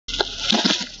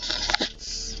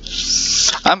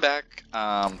I'm back.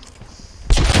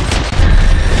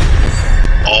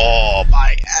 Oh,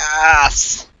 my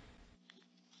ass!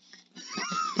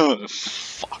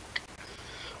 Fuck.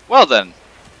 Well then.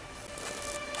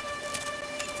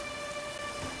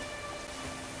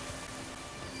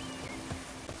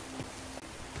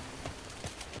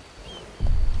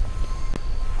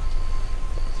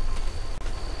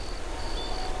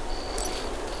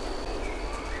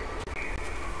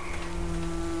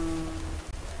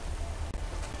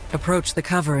 Approach the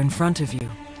cover in front of you.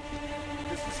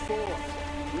 This is 4.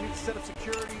 We need to set up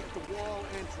security at the wall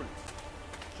entrance.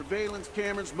 Surveillance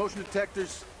cameras, motion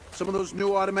detectors, some of those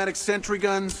new automatic sentry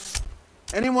guns.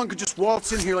 Anyone could just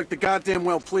waltz in here like the goddamn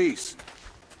well please.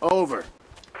 Over.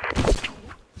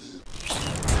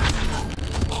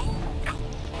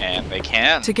 And they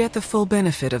can. To get the full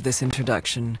benefit of this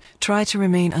introduction, try to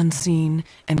remain unseen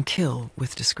and kill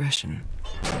with discretion.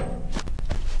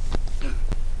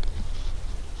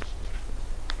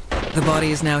 The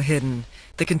body is now hidden.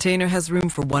 The container has room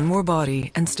for one more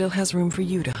body and still has room for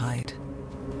you to hide.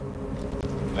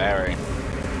 Very.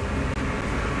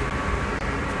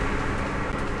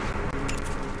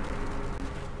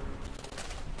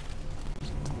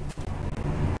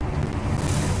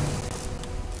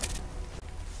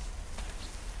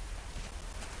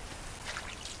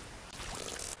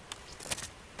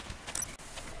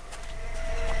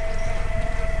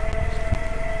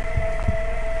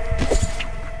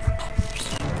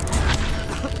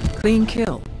 Clean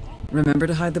kill. Remember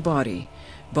to hide the body.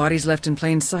 Bodies left in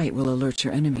plain sight will alert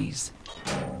your enemies.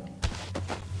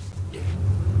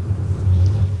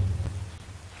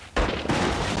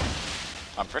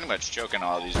 I'm pretty much choking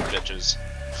all these bitches.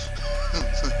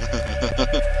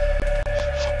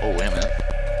 Oh, wait a minute.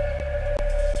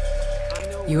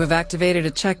 You have activated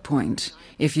a checkpoint.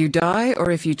 If you die or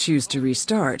if you choose to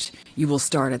restart, you will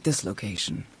start at this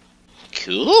location.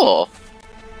 Cool.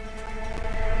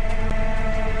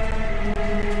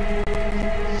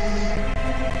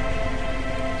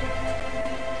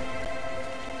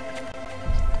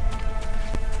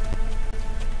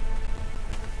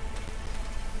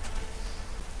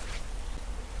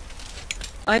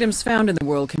 Items found in the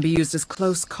world can be used as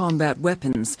close combat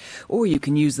weapons, or you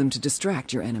can use them to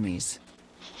distract your enemies.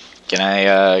 Can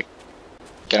I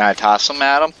toss them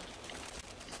at them?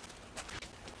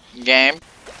 Game,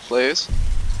 please.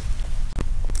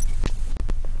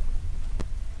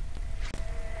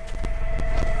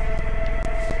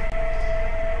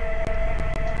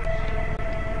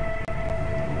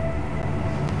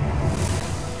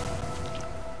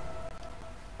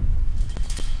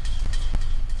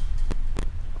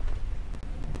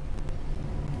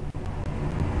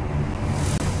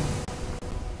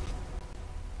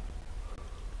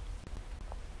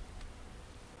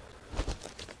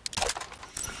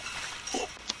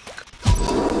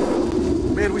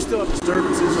 Man, we still have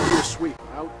disturbances on this sweep.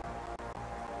 Out.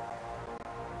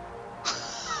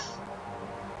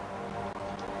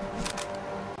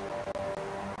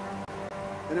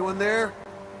 Anyone there?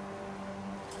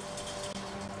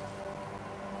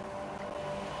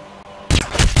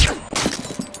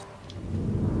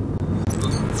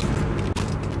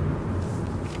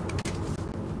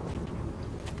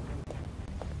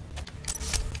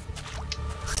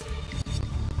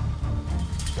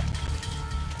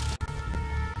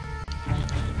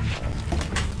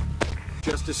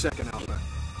 Just a second, Alpha.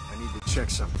 I need to check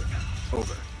something.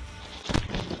 Over.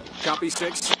 Copy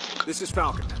 6. This is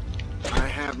Falcon. I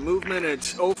have movement at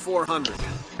 0400.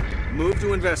 Move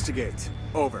to investigate.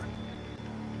 Over.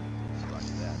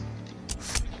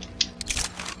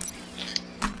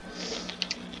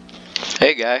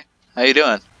 Hey guy, how you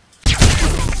doing?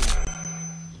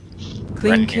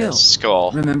 Clean kill.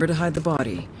 Skull. Remember to hide the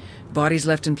body. Bodies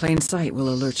left in plain sight will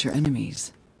alert your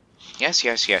enemies. Yes,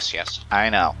 yes, yes, yes. I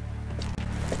know.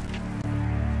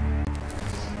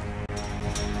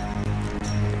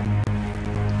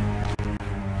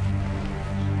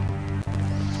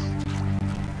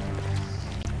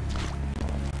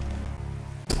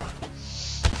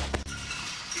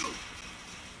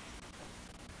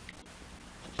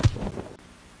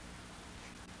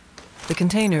 The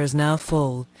container is now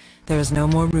full. There is no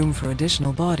more room for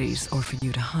additional bodies or for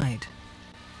you to hide.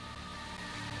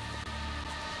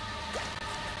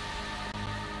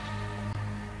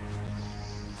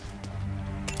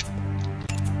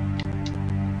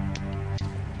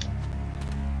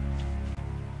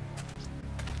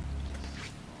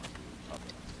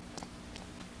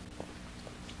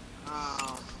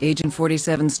 Agent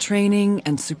 47's training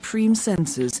and supreme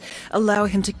senses allow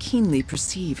him to keenly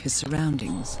perceive his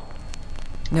surroundings.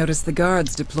 Notice the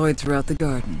guards deployed throughout the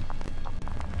garden.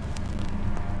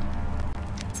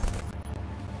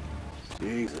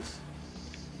 Jesus.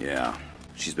 Yeah,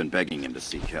 she's been begging him to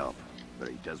seek help, but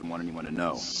he doesn't want anyone to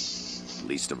know.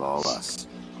 Least of all us.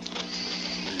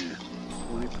 Yeah,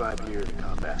 25 years of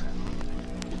combat.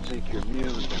 You take your immune.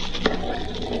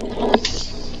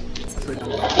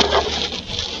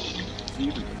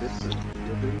 Even fits the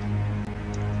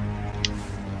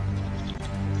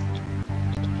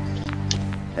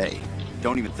Hey,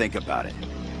 don't even think about it.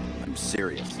 I'm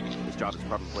serious. This job is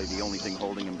probably the only thing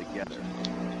holding him together.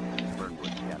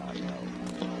 Burnwood cannot know.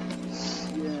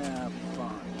 Yeah,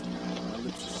 fine. Now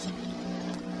let's just see.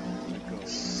 Let go.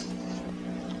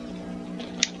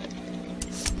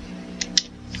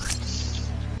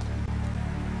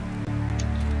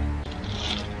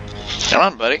 Come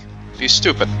on, buddy. Be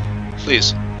stupid.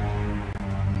 Please.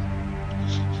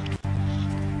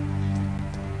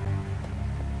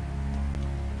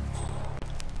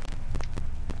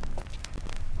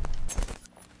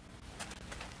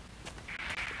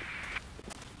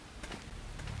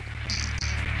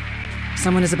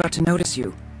 Someone is about to notice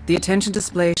you. The attention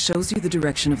display shows you the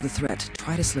direction of the threat.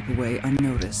 Try to slip away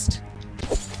unnoticed.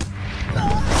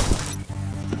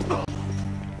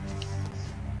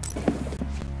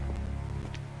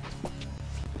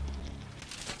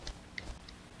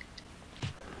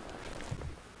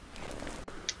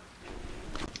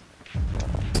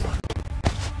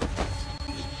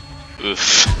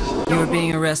 Oof. You are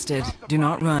being arrested. Do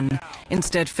not run.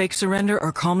 Instead, fake surrender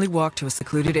or calmly walk to a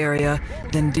secluded area,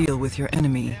 then deal with your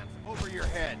enemy. Over your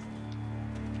head.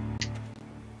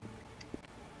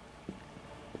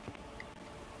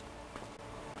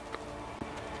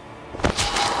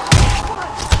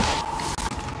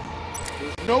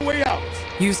 There's no way out.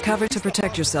 Use cover to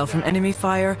protect yourself from enemy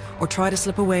fire, or try to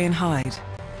slip away and hide.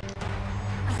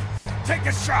 Take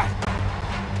a shot.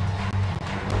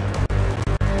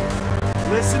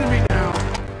 Listen to me now.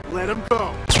 Let him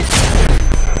go.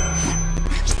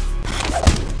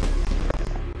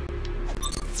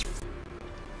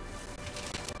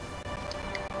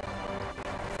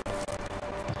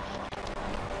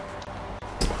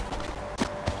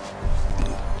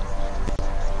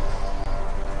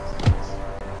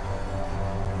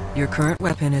 Your current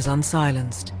weapon is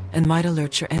unsilenced and might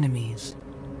alert your enemies.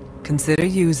 Consider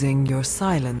using your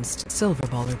silenced silver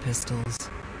baller pistols.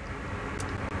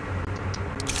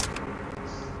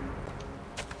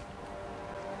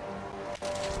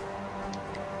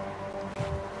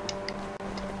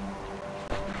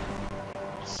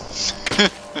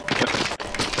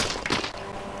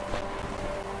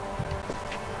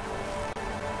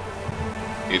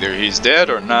 Either he's dead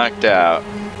or knocked out.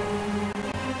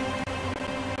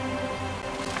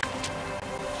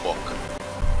 Fuck.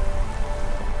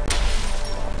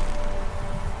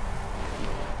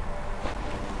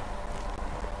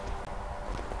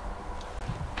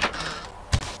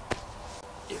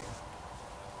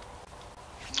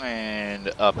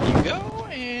 And up you go,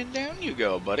 and down you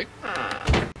go, buddy.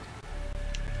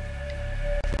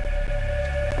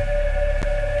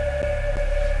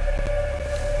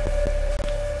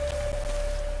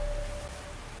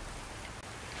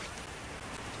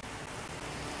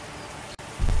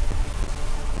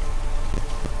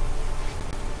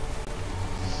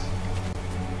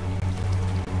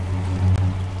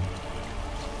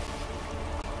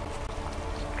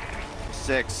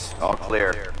 Six, all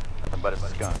clear. Nothing but a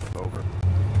skunk. Over.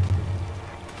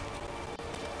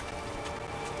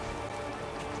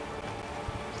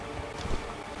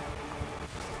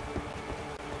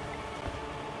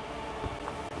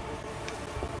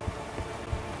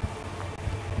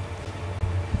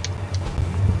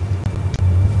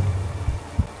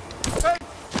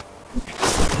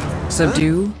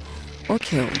 Subdue or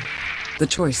kill. The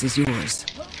choice is yours.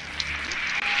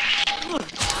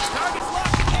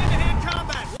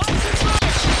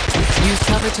 Use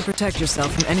cover to protect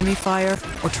yourself from enemy fire,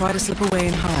 or try to slip away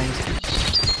and hide.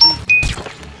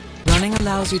 Running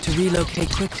allows you to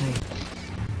relocate quickly.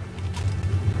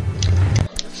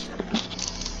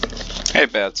 Hey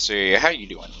Betsy, how you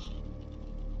doing?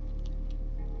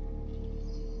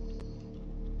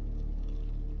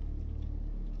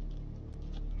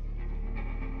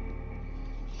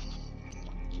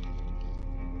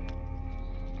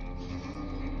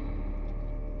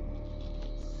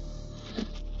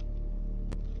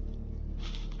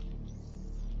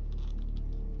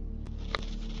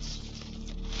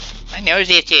 My nose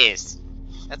itches.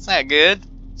 That's not good.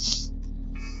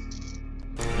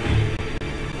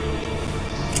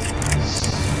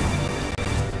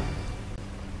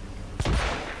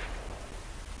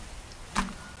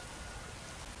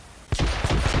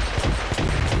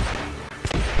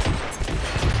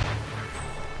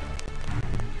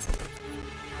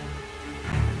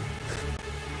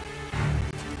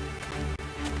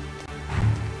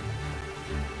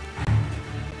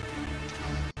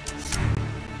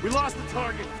 lost the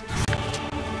target.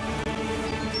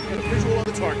 Got a visual on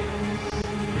the target.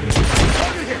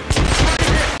 Target here! Target here!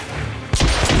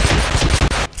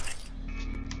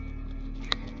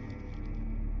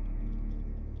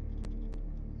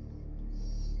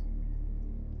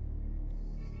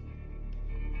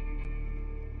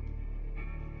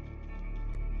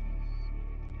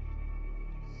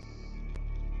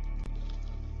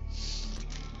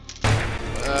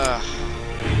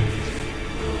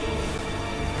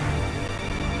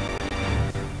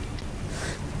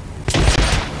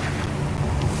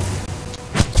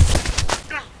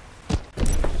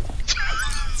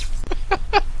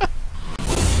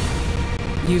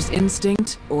 Use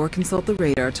instinct or consult the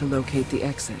radar to locate the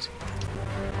exit.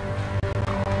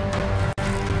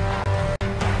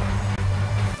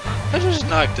 I just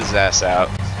knocked his ass out.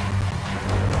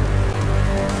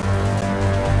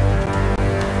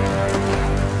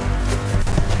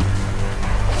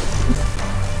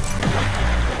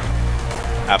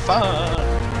 Have fun.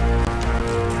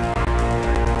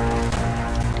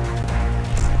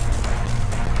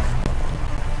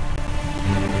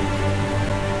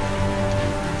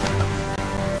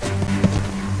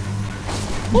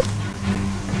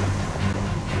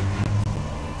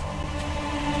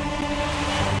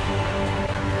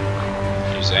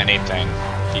 Use anything,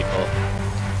 people.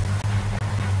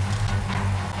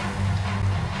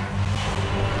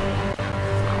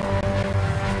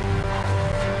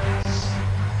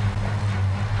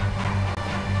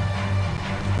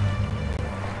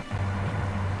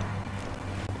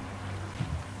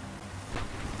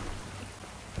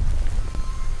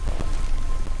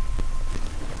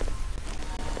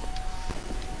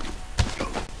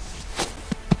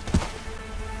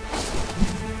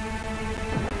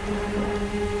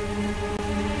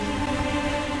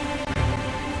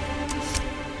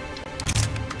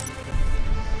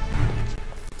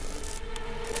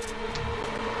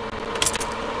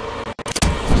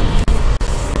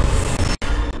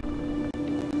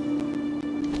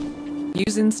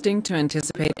 Use instinct to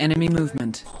anticipate enemy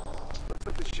movement. Looks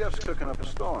like the chef's cooking up a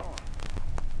storm.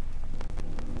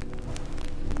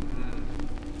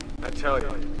 I tell you,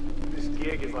 this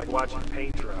gig is like watching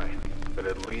paint dry, but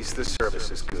at least the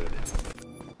service is good.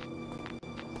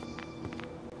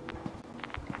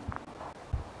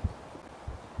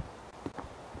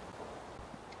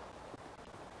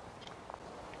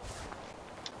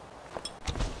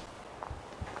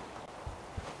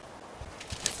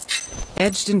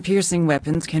 Edged and piercing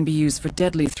weapons can be used for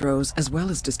deadly throws as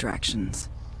well as distractions.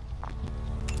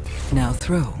 Now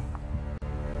throw.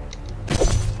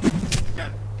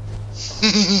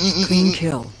 Clean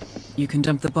kill. You can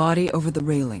dump the body over the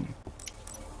railing.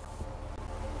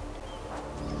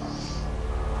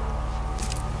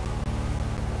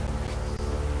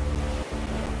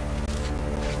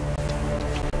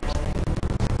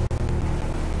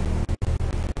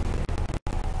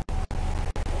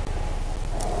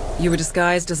 You were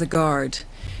disguised as a guard.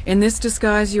 In this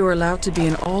disguise, you are allowed to be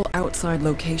in all outside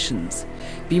locations.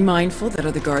 Be mindful that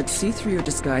other guards see through your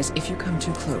disguise if you come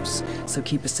too close, so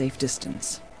keep a safe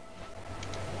distance.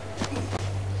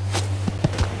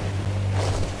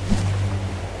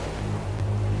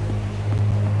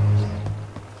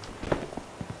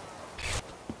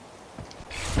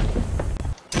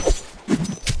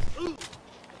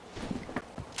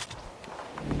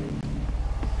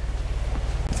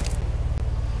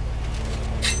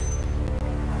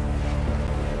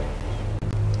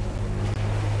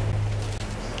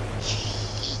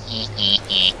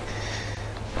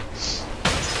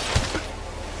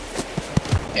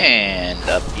 And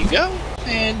up you go,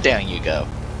 and down you go.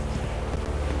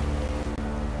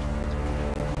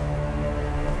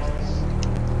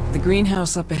 The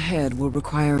greenhouse up ahead will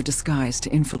require a disguise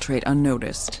to infiltrate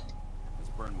unnoticed.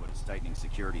 Burnwood is tightening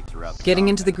security throughout the Getting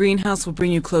into the greenhouse will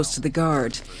bring you close to the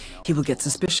guard. He will get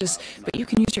suspicious, but you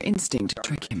can use your instinct to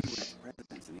trick him.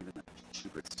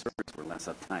 Secret Service were less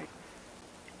uptight.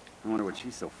 I wonder what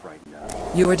she's so frightened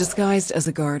of. You are disguised as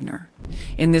a gardener.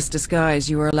 In this disguise,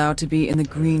 you are allowed to be in the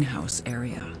greenhouse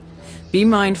area. Be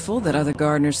mindful that other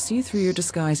gardeners see through your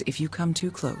disguise if you come too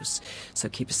close, so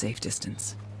keep a safe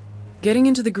distance. Getting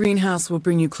into the greenhouse will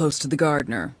bring you close to the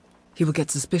gardener. He will get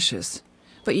suspicious,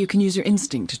 but you can use your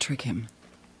instinct to trick him.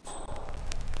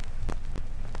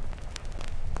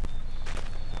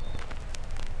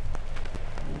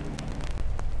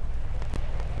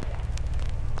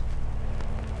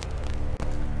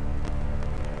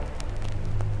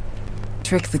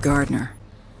 Trick the gardener.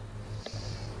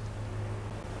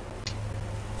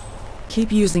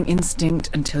 Keep using instinct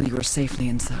until you are safely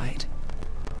inside.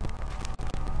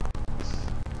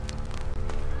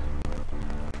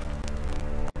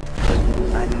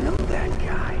 I know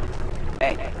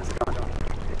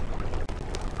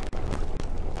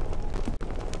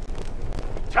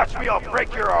Touch me, I'll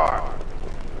break your arm.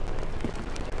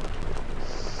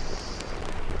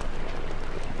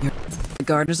 The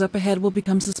gardeners up ahead will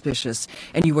become suspicious,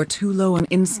 and you are too low on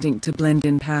instinct to blend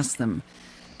in past them.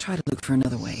 Try to look for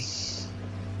another way.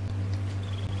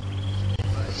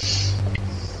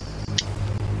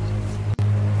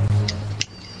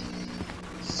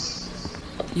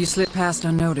 You slip past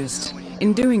unnoticed.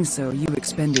 In doing so, you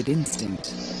expended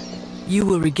instinct. You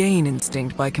will regain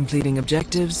instinct by completing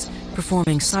objectives,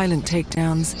 performing silent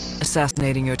takedowns,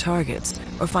 assassinating your targets,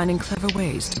 or finding clever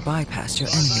ways to bypass your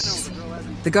enemies.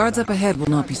 The guards up ahead will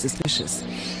not be suspicious,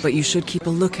 but you should keep a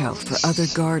lookout for other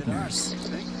gardeners.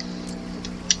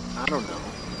 I don't know.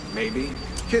 Maybe.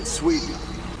 Kid's sweet.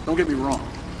 Don't get me wrong.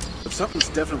 But something's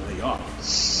definitely off.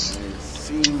 It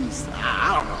seems,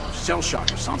 I don't know, shell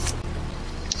shock or something.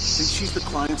 Think she's the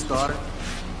client's daughter?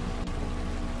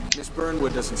 Miss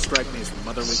Burnwood doesn't strike me as the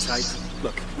motherly type.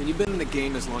 Look, when you've been in the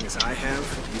game as long as I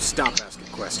have, you stop asking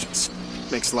questions.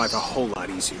 Makes life a whole lot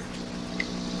easier.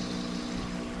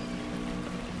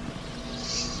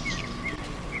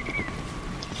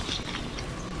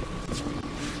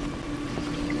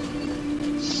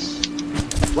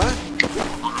 What?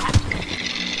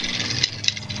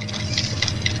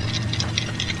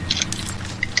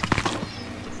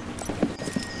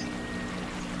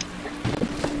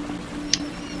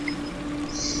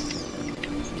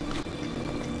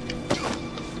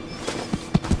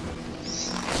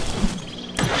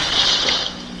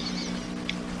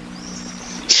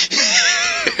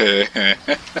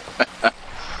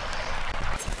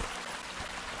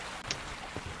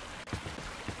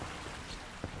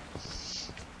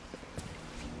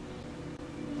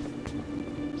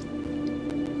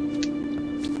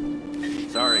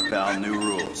 Sorry, pal, new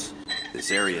rules.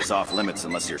 This area is off limits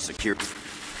unless you're secure.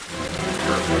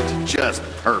 Perfect. Just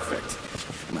perfect.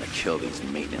 I'm gonna kill these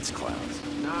maintenance clowns.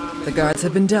 The guards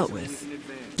have been dealt with.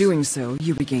 Doing so,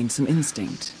 you regain some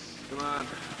instinct. Come on,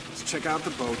 let's check out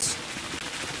the boats.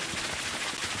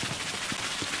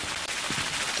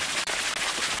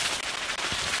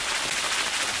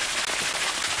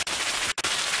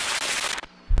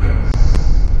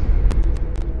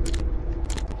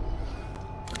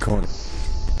 Corner.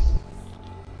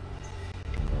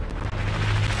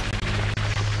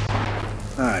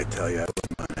 I tell you, I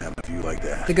wouldn't mind having a view like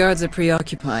that. The guards are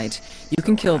preoccupied. You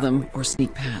can kill them or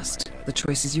sneak past. The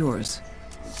choice is yours.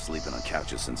 I'm sleeping on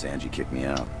couches since Angie kicked me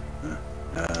out. Yeah.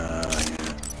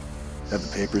 Have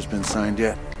the papers been signed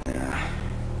yet? Yeah.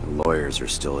 The lawyers are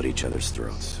still at each other's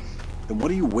throats. Then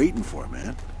what are you waiting for,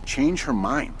 man? Change her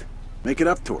mind. Make it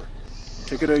up to her.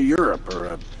 Take her to Europe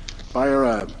or buy her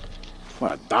a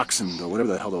dachshund or whatever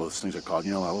the hell those things are called.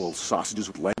 You know, little sausages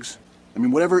with legs. I mean,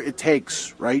 whatever it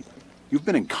takes, right? You've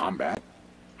been in combat.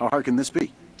 How hard can this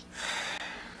be?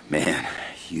 Man,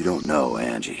 you don't know,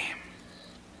 Angie.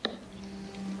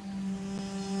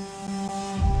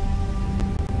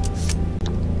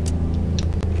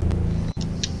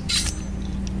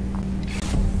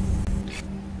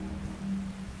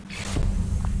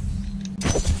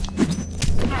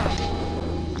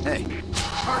 Hey,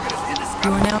 target is indestructible.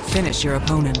 You are now finished your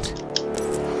opponent.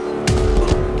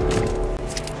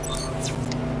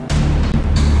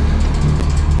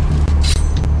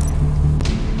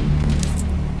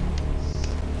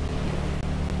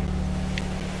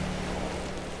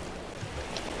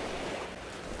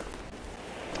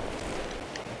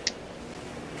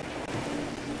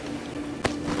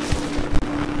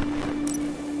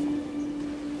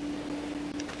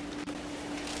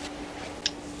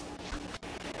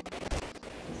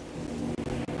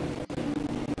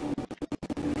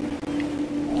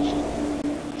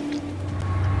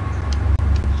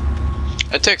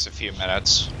 It takes a few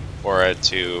minutes for it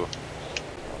to...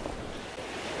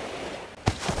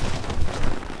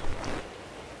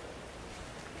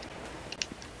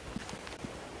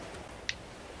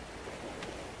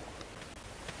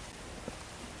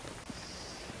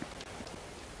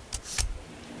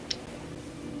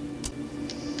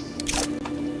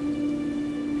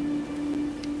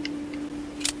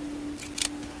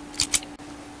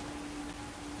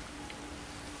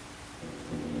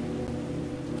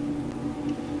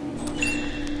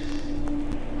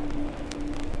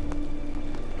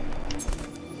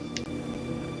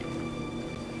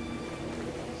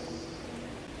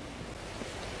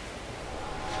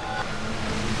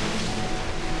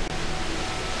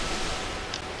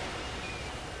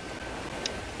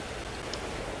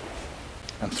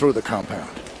 And through the compound.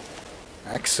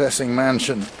 Accessing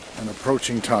mansion and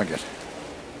approaching target.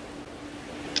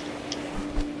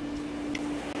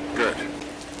 Good.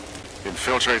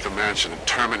 Infiltrate the mansion and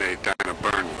terminate Diana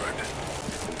Burnwood.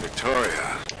 And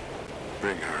Victoria,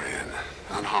 bring her in.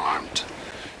 unharmed.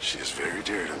 She is very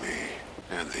dear to me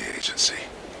and the agency.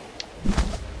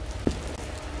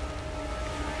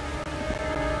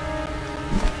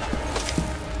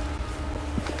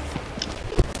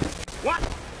 What?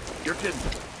 You're kidding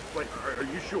me. Wait, are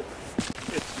you sure?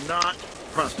 It's not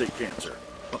prostate cancer.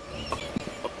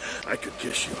 I could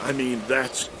kiss you. I mean,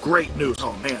 that's great news.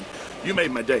 Oh, man, you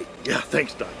made my day. Yeah,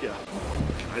 thanks, Doc. Yeah.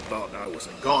 I thought I was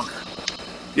a goner.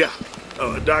 Yeah.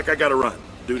 Doc, I gotta run.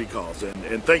 Duty calls.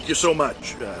 And thank you so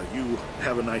much. You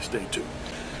have a nice day, too.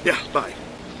 Yeah, bye.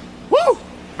 Woo!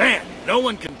 Man, no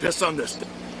one can piss on this thing.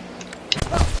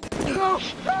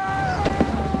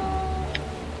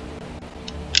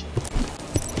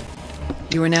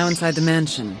 You are now inside the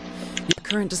mansion. Your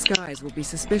current disguise will be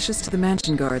suspicious to the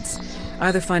mansion guards.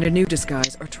 Either find a new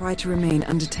disguise or try to remain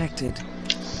undetected.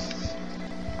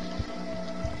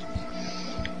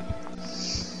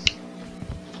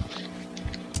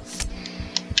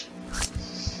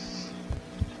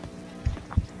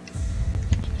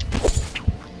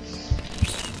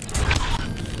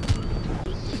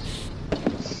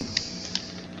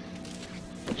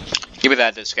 Give me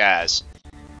that disguise.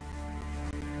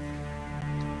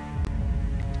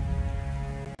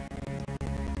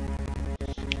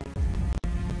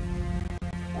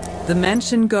 The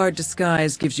mansion guard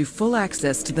disguise gives you full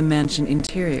access to the mansion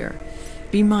interior.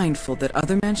 Be mindful that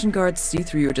other mansion guards see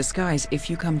through your disguise if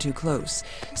you come too close,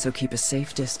 so keep a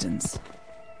safe distance.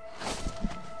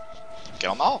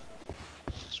 Kill them all.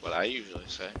 That's what I usually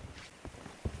say.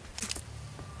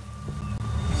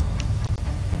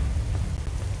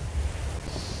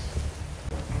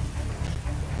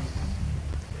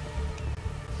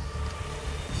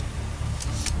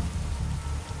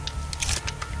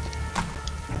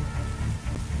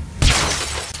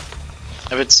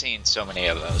 I haven't seen so many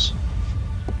of those.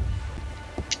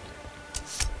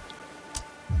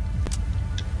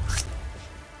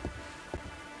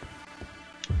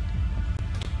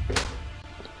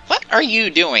 What are you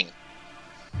doing?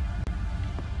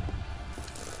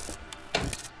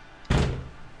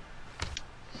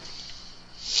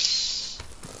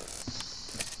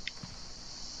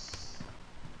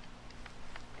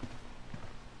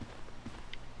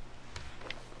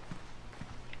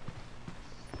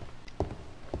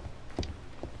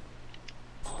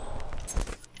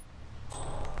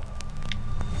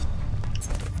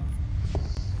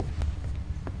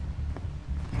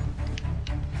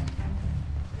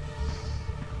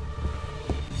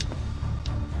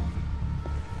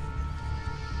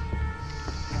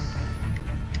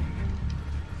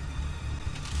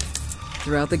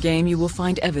 Throughout the game, you will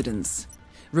find evidence.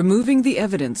 Removing the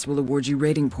evidence will award you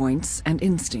rating points and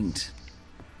instinct.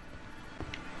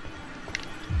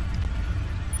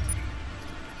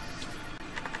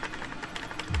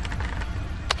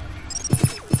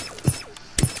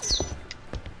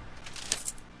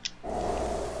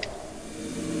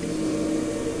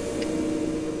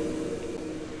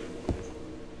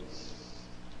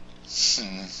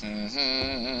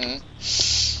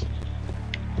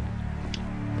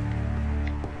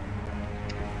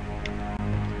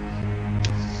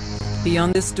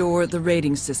 Beyond this door, the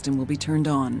rating system will be turned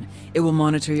on. It will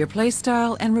monitor your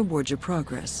playstyle and reward your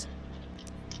progress.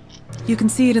 You can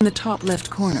see it in the top left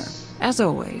corner. As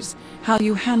always, how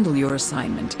you handle your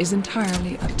assignment is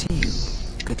entirely up to you.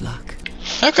 Good luck.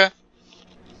 Okay.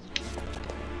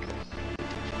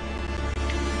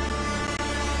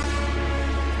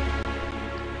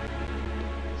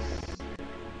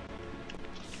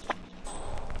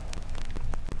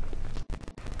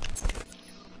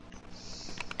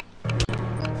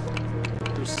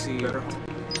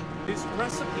 This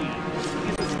recipe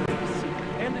is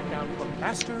handed down from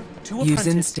master to apprentice. Use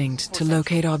instinct to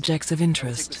locate objects of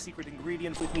interest. Take the secret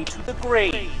ingredient with me to the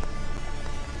grave.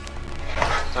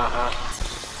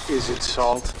 Is it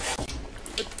salt?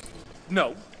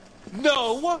 No.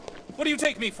 No! What do you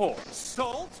take me for?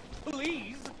 Salt?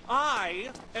 Please! I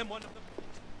am one of the...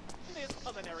 In this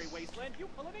culinary wasteland, you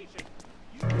culination.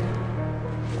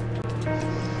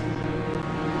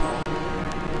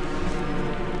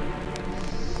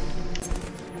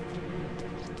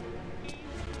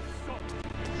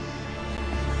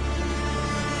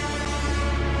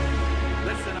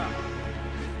 Listen up.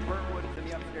 Burnwood is in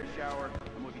the upstairs shower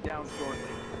and will be down shortly.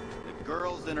 The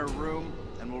girl's in her room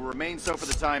and will remain so for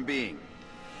the time being.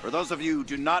 For those of you who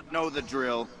do not know the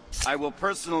drill, I will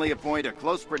personally appoint a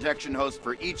close protection host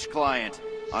for each client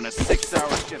on a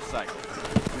 6-hour shift cycle.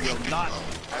 You will not,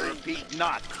 I repeat,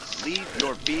 not leave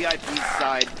your VIP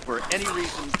side for any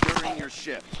reason during your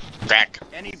shift. Crack.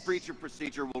 Any breach of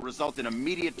procedure will result in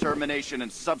immediate termination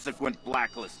and subsequent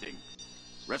blacklisting.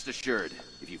 Rest assured,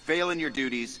 if you fail in your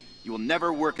duties, You will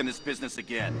never work in this business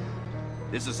again.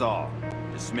 This is all.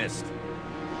 Dismissed.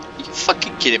 Are you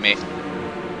fucking kidding me?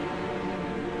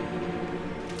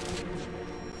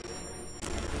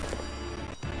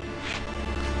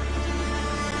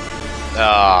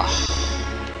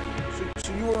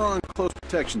 So you were on close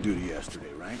protection duty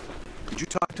yesterday, right? Did you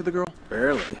talk to the girl?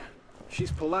 Barely.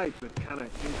 She's polite, but kind of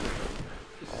introverted.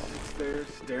 Just sits there,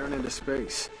 staring into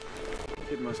space.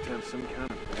 Kid must have some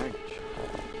kind of baggage.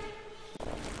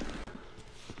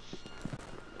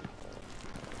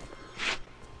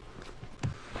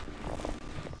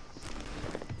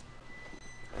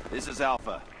 This is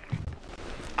Alpha.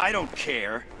 I don't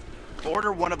care.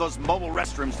 Order one of those mobile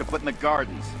restrooms to put in the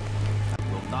gardens.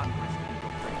 I will not risk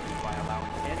infiltration by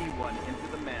allowing anyone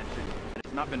into the mansion that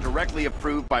has not been directly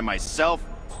approved by myself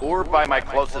or by my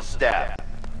closest staff.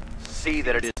 See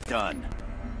that it is done.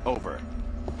 Over.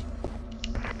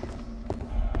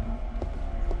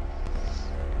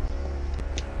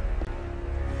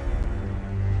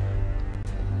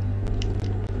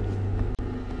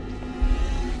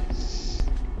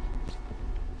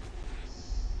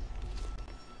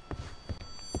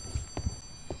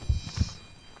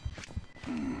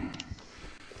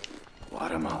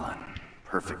 Watermelon.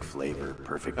 Perfect flavor,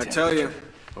 perfect I temperature. tell you,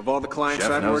 of all the clients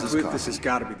Chef I've knows worked his with, this coffee. has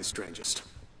got to be the strangest.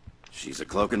 She's a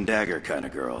cloak and dagger kind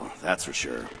of girl, that's for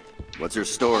sure. What's her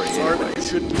story, Sorry, anyway? but you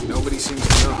shouldn't. Nobody seems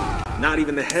to know. Not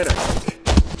even the head, I think.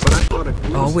 But I thought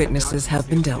it All was- witnesses have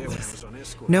been dealt with.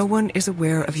 No one is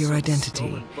aware of your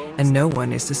identity, and no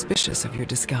one is suspicious of your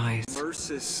disguise.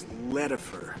 Versus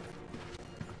Ledifer.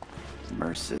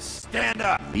 Mercis. Stand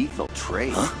up! Lethal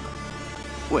trade? Huh?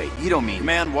 Wait, you don't mean...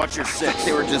 Man, watch your six.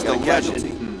 They were just a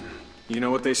casualty. You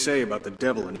know what they say about the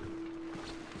devil and...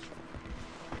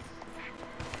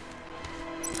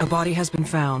 A body has been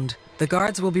found. The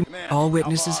guards will be... All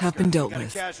witnesses have been dealt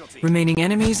with. Casualty. Remaining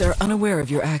enemies are unaware of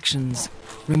your actions.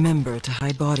 Remember to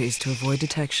hide bodies to avoid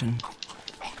detection.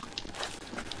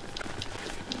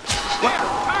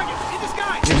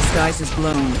 Your disguise is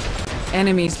blown.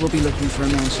 Enemies will be looking for a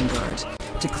mansion guard.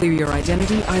 To clear your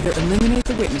identity, either eliminate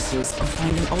the witnesses or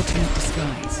find an alternate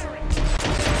disguise.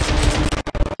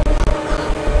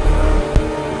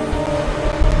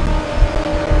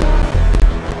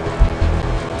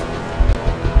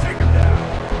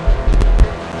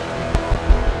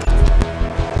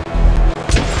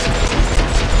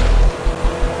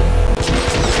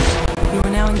 You are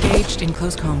now engaged in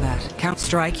close combat. Count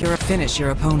strike or finish your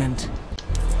opponent.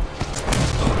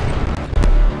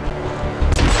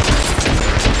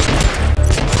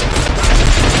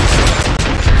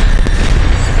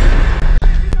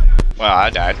 Well, I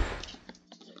died.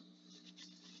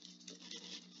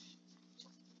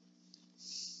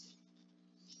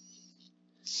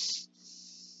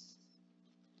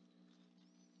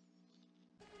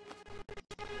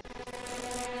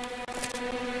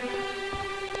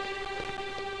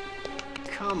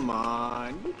 Come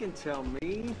on, you can tell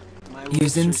me. My Use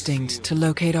lips are instinct sealed. to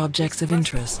locate objects of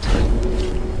interest.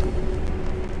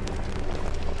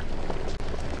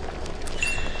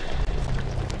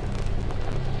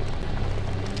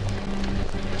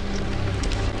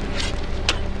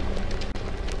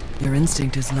 Your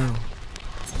instinct is low.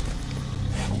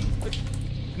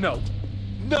 No.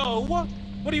 No!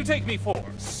 What do you take me for?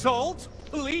 Salt?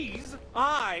 Please?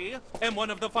 I am one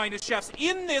of the finest chefs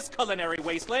in this culinary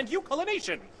wasteland, you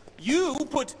culination. You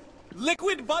put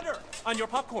liquid butter on your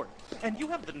popcorn, and you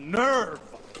have the nerve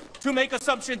to make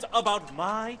assumptions about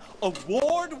my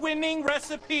award-winning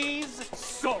recipes.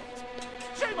 Salt.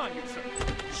 Shame on you, sir.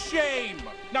 Shame.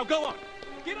 Now go on.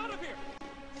 Get out of here.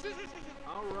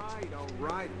 All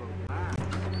right, relax.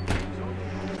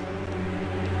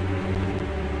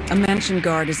 A mansion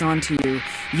guard is onto you.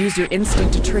 Use your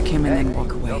instinct to trick him and then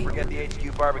walk away. Don't forget the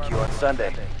HQ barbecue on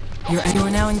Sunday. You are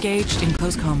now engaged in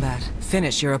close combat.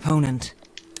 Finish your opponent.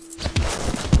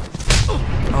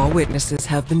 All witnesses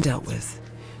have been dealt with.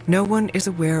 No one is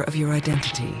aware of your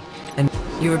identity, and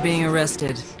you are being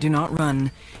arrested. Do not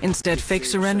run. Instead, fake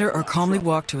surrender or calmly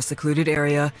walk to a secluded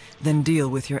area, then deal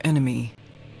with your enemy.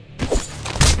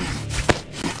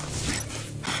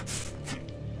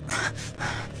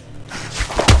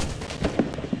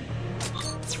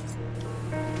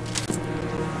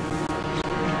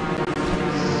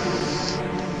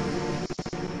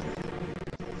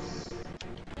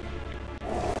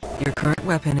 Your current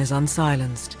weapon is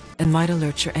unsilenced and might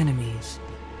alert your enemies.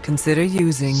 Consider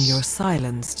using your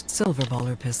silenced silver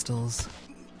baller pistols.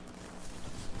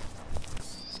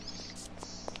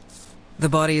 The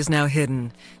body is now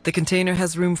hidden. The container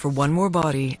has room for one more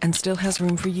body and still has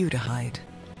room for you to hide.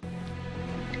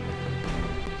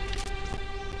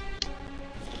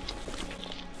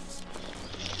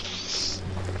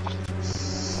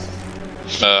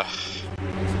 Ugh.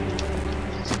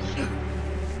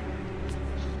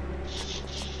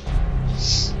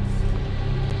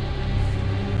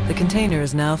 The container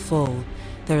is now full.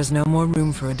 There is no more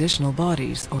room for additional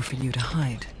bodies or for you to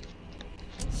hide.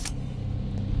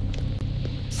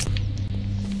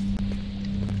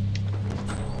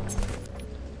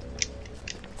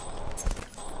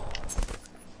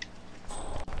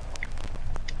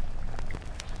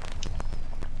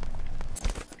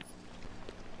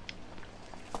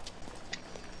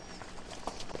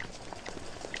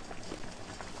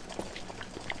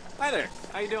 Hi there.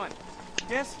 How you doing?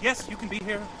 Yes, you can be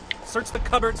here. Search the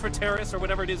cupboards for terrorists or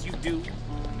whatever it is you do.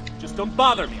 Just don't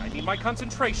bother me. I need my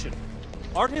concentration.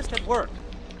 Artist at work.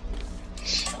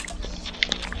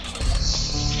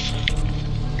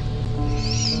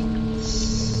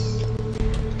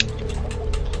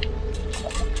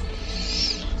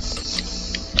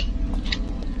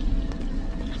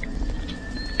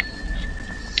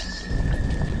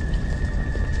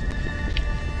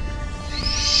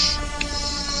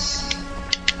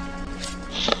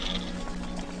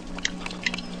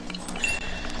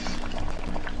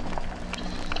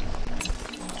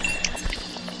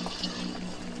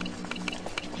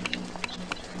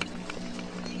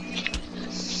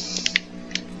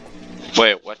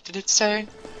 Wait, what did it say?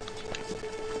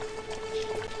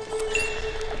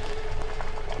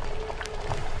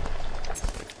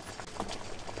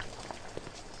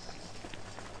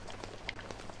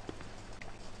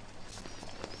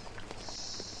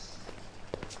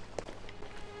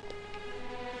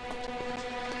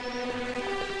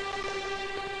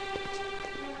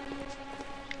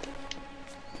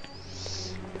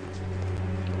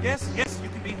 Yes, you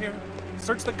can be here.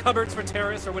 Search the cupboards for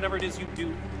terrorists or whatever it is you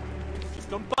do. Just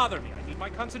don't bother me. I need my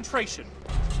concentration.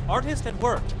 Artist at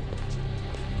work.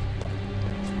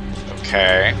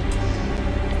 Okay.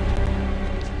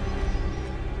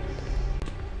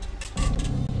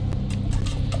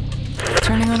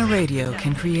 Turning on a radio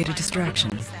can create a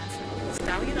distraction.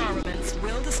 Stallion Armaments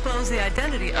will disclose the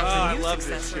identity of the new I love this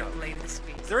successor show. of Latest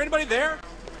Speed. Is there anybody there?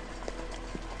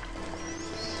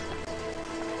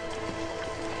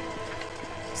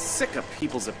 Sick of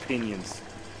people's opinions.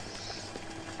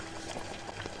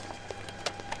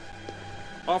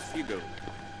 Off you go.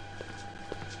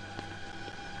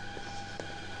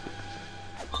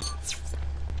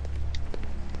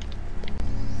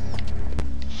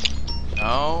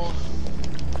 No.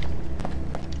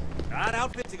 That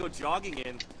outfit to go jogging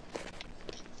in.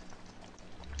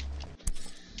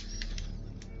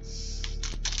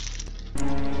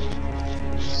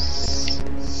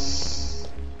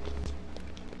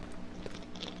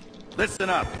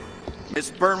 Listen up. Miss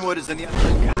Burnwood is in the...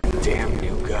 Goddamn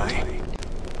new guy.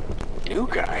 New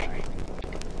guy?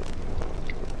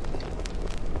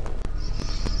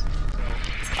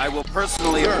 I will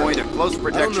personally appoint a close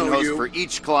protection host for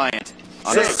each client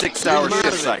on a 6-hour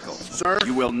shift cycle. Sir?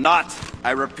 You will not,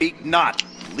 I repeat, not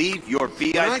leave your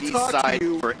VIP talk to side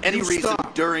you, for any you reason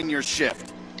stop. during your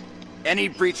shift. Any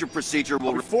breach of procedure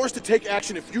will... We're forced to take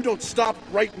action if you don't stop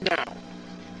right now.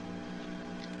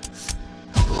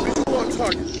 Visual on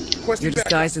target. Requesting Your backup.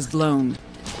 disguise is blown.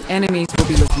 Enemies will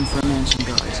be looking for a mansion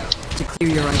guard. To clear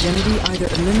your identity, either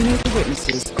eliminate the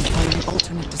witnesses or find an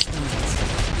alternate disguise.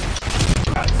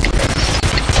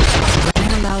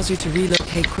 That allows you to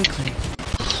relocate quickly.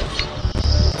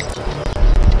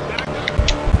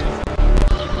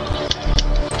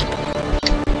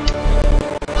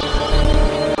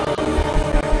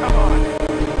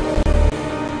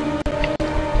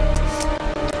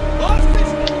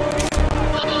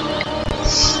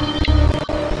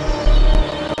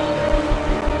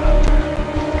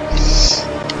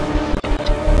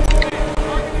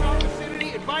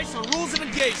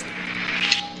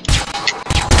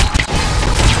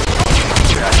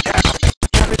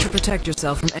 Protect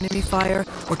yourself from enemy fire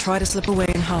or try to slip away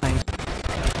and hide.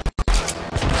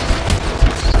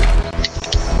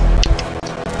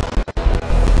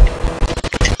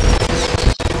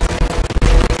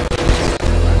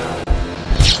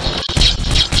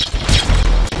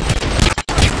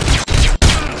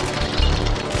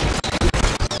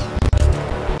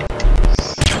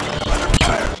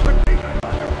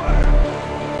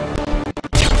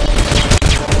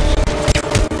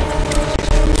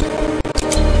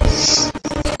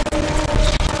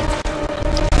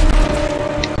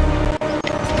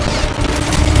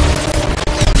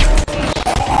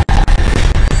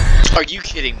 Are you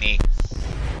kidding me?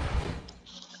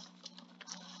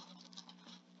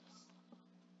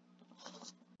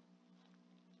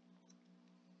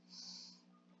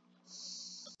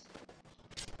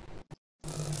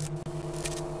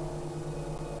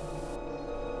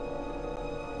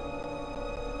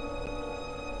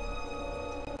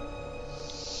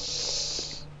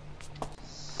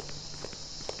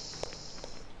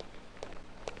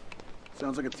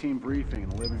 Sounds like a team briefing in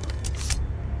the living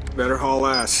room. Better haul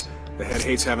ass. The head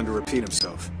hates having to repeat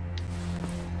himself.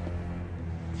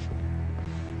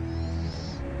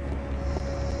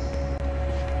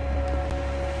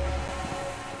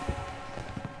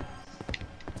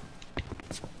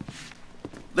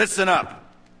 Listen up.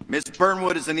 Miss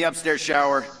Burnwood is in the upstairs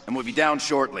shower and will be down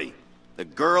shortly. The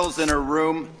girl's in her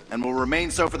room and will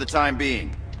remain so for the time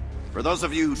being. For those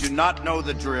of you who do not know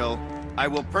the drill, I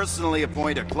will personally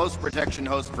appoint a close protection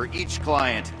host for each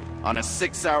client on a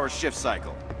 6-hour shift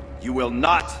cycle. You will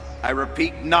not, I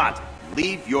repeat not,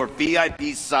 leave your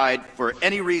VIP side for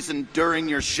any reason during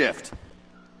your shift.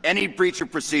 Any breach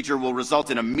of procedure will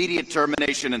result in immediate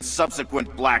termination and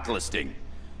subsequent blacklisting.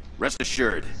 Rest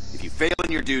assured, if you fail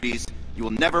in your duties, you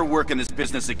will never work in this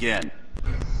business again.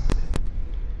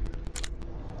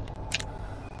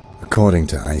 According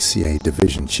to ICA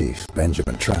Division Chief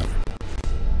Benjamin Trapp.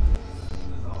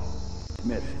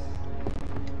 Smith.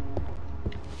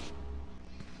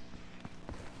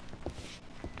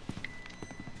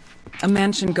 A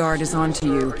mansion guard is on to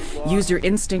you. Use your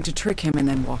instinct to trick him and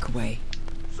then walk away.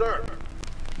 Sir!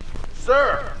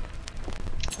 Sir!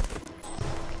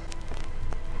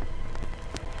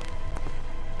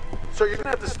 Sir, you're gonna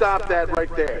have to stop that right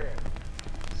there.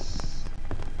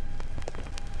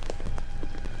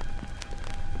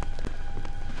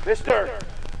 Mister!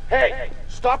 Hey!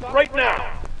 Stop right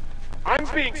now! I'm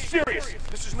being serious!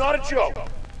 This is not a joke!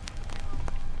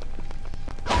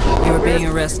 You are being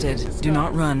arrested. Do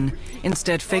not run.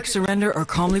 Instead, fake surrender or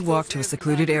calmly walk to a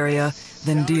secluded area,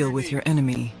 then deal with your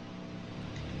enemy.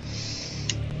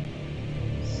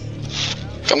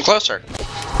 Come closer.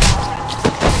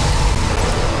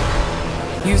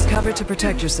 Use cover to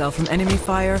protect yourself from enemy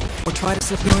fire, or try to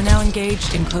slip. You are now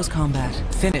engaged in close combat.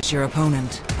 Finish your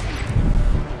opponent.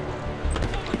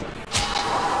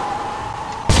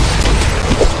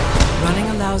 Running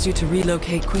allows you to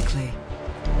relocate quickly.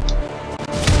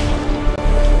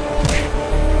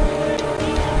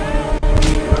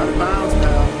 Out of bounds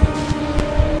now.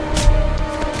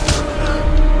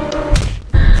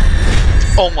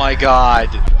 Oh my god.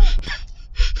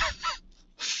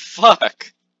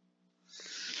 Fuck.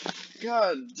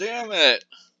 God damn it.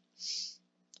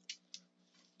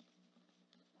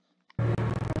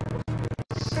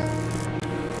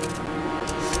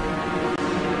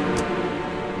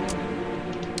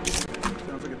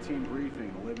 Sounds like a team briefing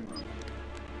in the living room.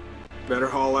 Better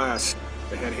haul ass.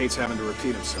 The head hates having to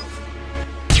repeat himself.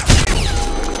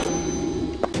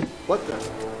 What the?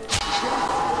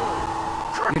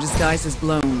 Your disguise is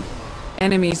blown.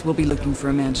 Enemies will be looking for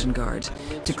a mansion guard.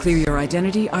 To clear your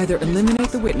identity, either eliminate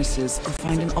the witnesses or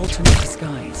find an alternate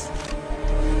disguise.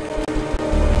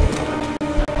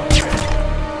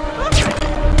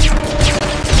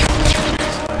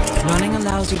 Running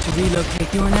allows you to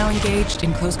relocate. You are now engaged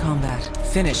in close combat.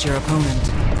 Finish your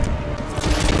opponent.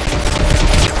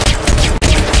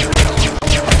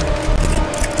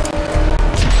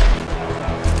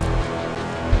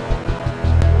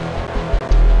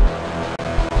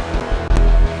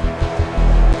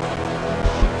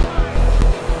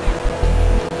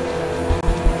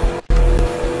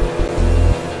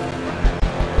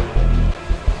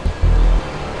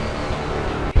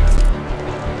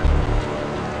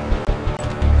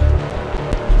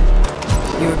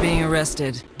 You are being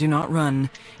arrested. Do not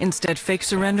run. Instead, fake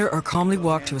surrender or calmly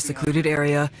walk to a secluded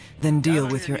area, then deal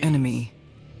with your enemy.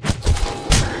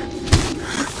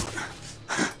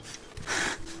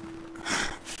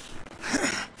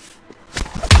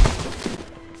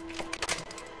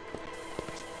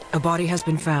 A body has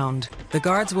been found. The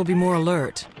guards will be more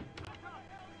alert.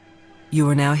 You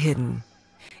are now hidden.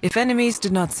 If enemies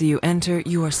did not see you enter,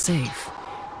 you are safe,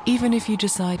 even if you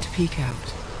decide to peek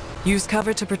out. Use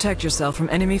cover to protect yourself from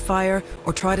enemy fire,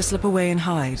 or try to slip away and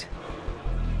hide.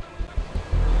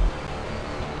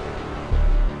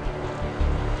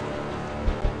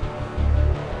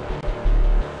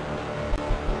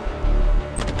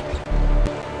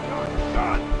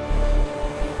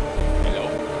 Hello?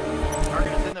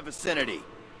 Target is in the vicinity.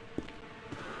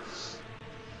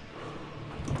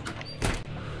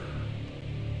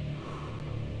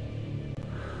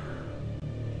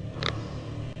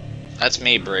 That's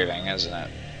me breathing, isn't it?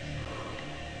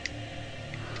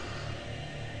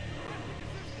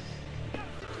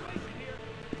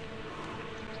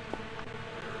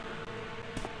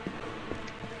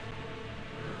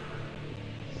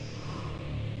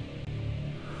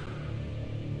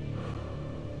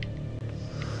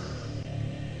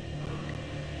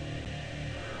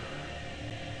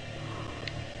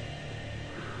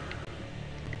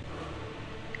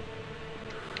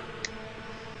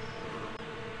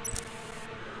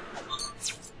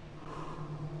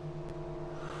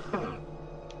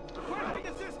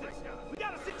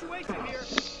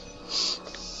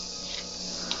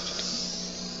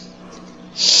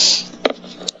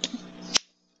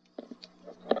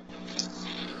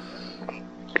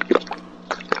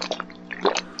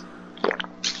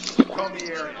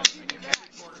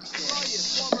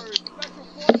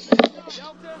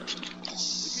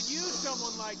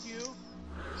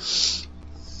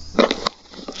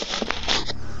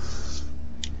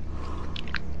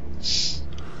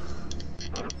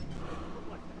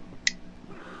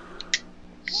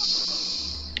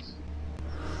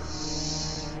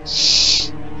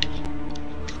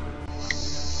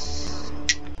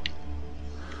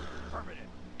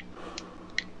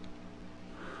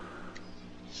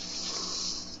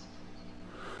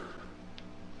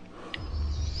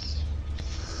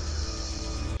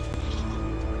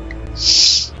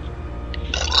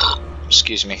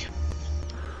 Excuse me.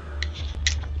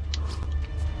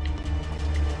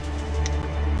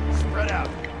 Spread out.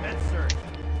 Med surge.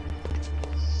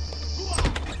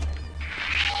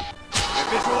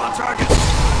 Visual on target.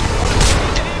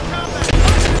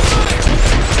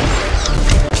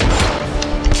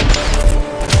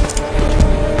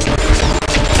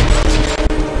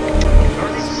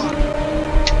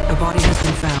 A body has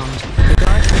been found. The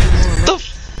guards will be more alert. The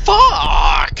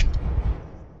fuck?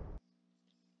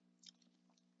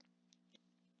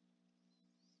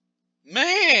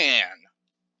 Man.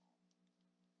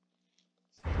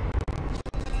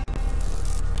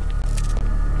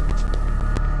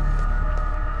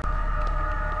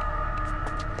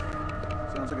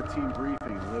 Sounds like a team briefing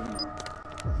in the living room.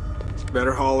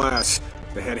 Better haul ass.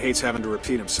 The head hates having to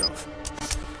repeat himself.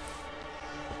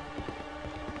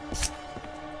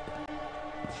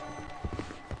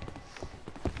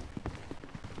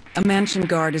 A mansion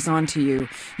guard is onto you.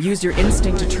 Use your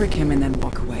instinct to trick him and then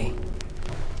walk away.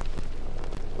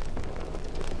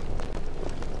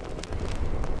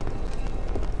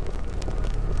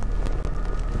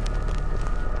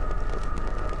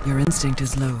 Your instinct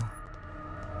is low. Miss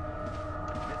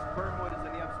Burnwood is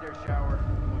in the upstairs shower.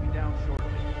 We'll be down shortly.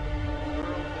 Girls in her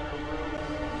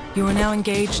room. You are now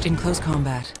engaged in close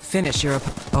combat. Finish your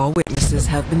opponent. All witnesses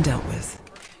have been dealt with.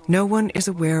 No one is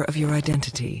aware of your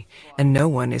identity, and no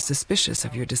one is suspicious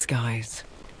of your disguise.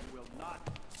 You will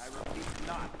not, I repeat,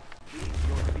 not leave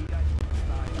your VIP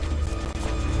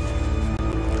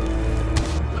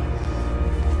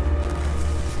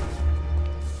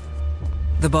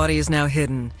The body is now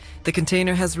hidden. The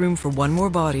container has room for one more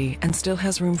body, and still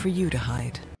has room for you to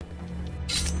hide.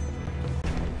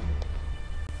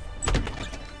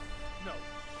 No.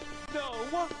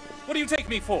 What do you take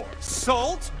me for?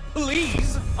 Salt?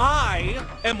 Please? I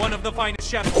am one of the finest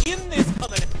chefs in this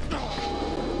culinary.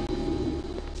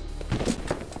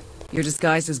 Your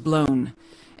disguise is blown.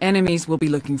 Enemies will be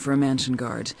looking for a mansion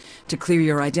guard. To clear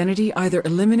your identity, either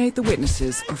eliminate the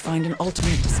witnesses or find an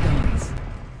alternate disguise.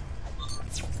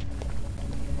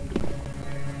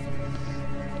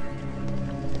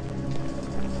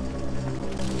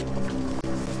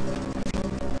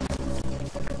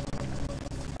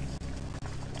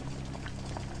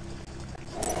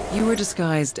 You are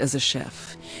disguised as a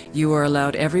chef. You are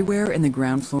allowed everywhere in the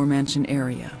ground floor mansion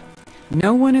area.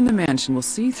 No one in the mansion will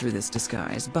see through this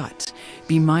disguise, but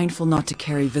be mindful not to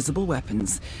carry visible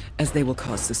weapons, as they will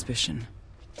cause suspicion.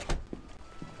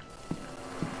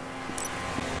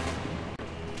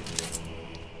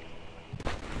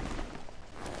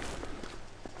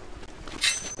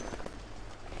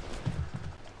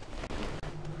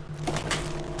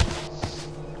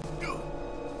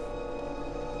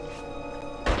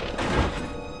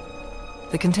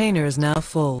 The container is now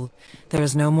full. There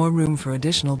is no more room for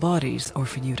additional bodies or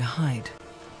for you to hide.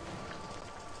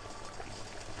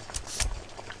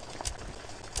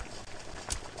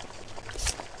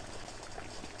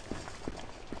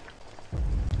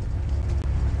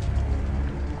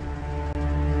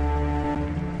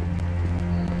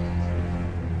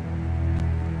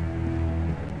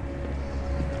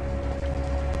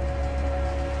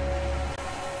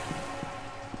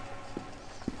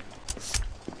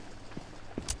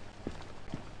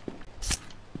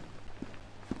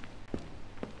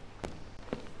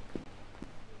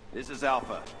 This is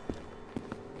Alpha.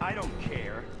 I don't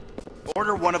care.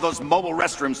 Order one of those mobile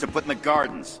restrooms to put in the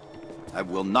gardens. I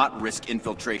will not risk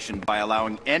infiltration by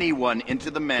allowing anyone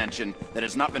into the mansion that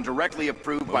has not been directly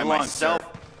approved by myself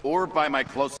or by my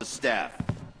closest staff.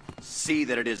 See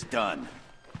that it is done.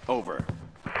 Over.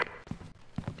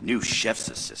 New chef's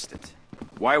assistant.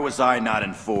 Why was I not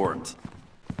informed?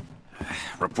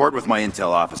 Report with my intel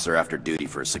officer after duty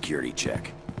for a security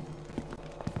check.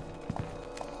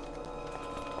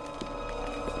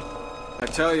 I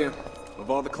tell you,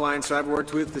 of all the clients I've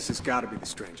worked with, this has got to be the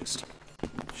strangest.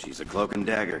 She's a cloak and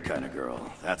dagger kind of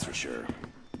girl, that's for sure.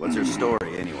 What's her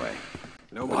story, anyway?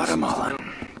 Guatemalan.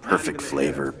 Perfect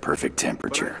flavor, perfect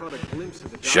temperature.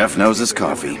 Chef knows his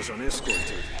coffee.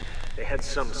 They had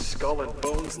some skull and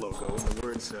bones logo and the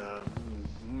words,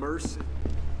 mercy.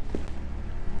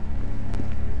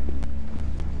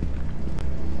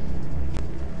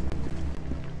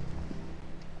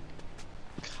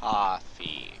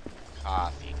 Coffee.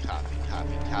 Coffee, coffee,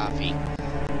 coffee, coffee.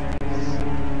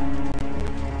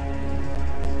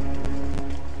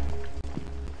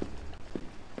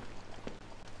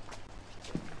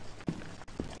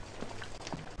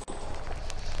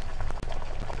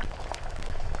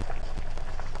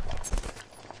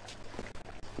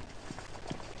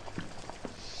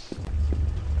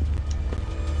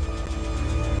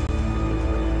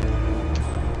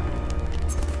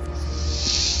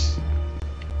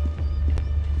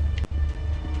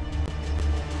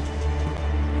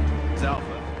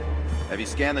 Alpha. Have you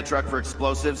scanned the truck for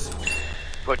explosives?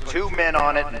 Put 2 men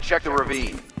on it and check the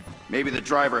ravine. Maybe the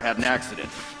driver had an accident.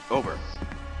 Over.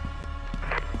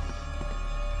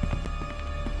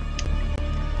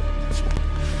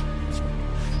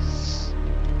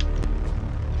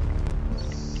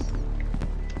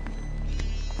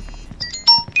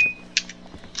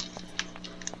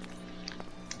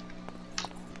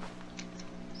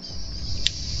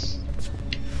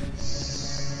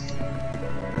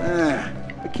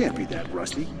 It can't be that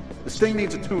rusty. This thing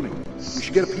needs a tuning. We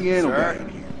should get a piano guy in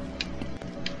here.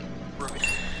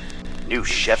 New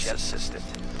chef's assistant.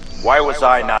 Why was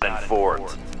I not informed?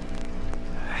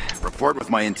 Report with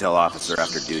my intel officer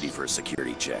after duty for a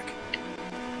security check.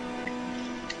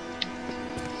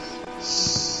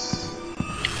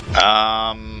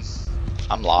 I'm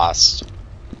lost.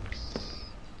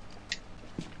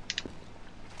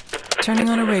 Turning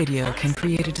on a radio can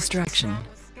create a distraction.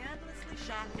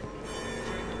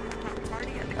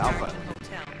 Alpha.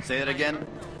 Say that again?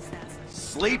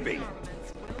 Sleeping.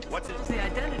 What's the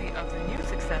identity of the new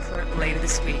successor later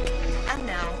this week? And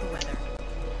now the weather.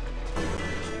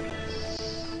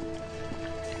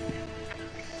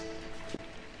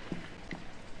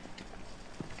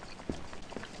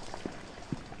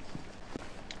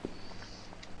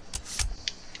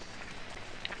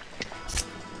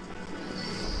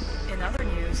 In other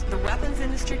news, the weapons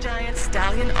industry giant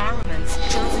Stallion Armaments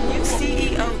chose a new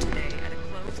CEO today at a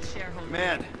closed shareholder.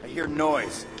 Man, I hear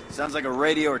noise. Sounds like a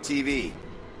radio or TV.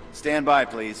 Stand by,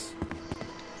 please.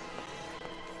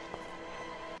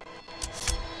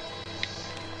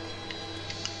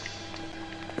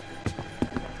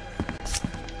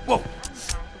 Whoa!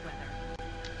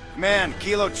 Man,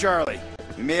 Kilo Charlie.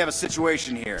 We may have a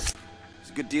situation here. There's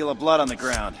a good deal of blood on the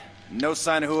ground. No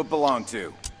sign of who it belonged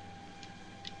to.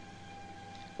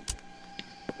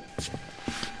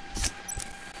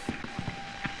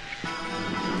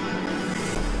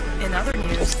 In other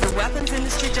news, the weapons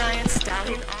industry giant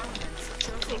Stallion Armaments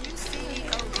chose a new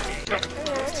CEO today at a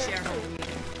closed shareholder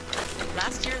meeting.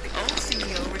 Last year, the old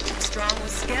CEO, Richard Strong,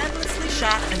 was scandalously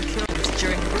shot and killed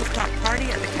during a rooftop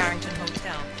party at the Carrington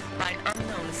Hotel by an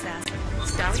unknown assassin.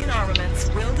 Stallion Armaments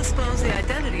will disclose the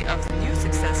identity of the new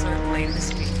successor later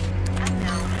this week. And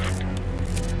now...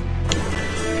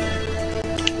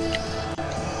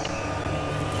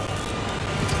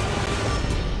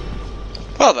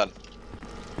 Well then.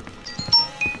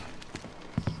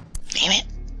 Damn it.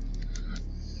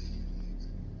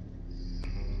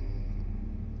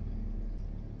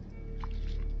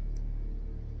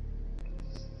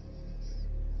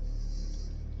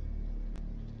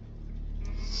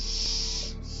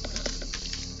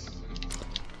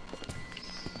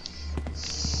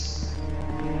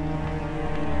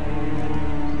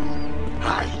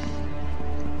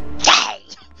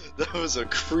 That was a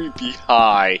creepy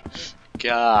high.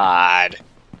 God.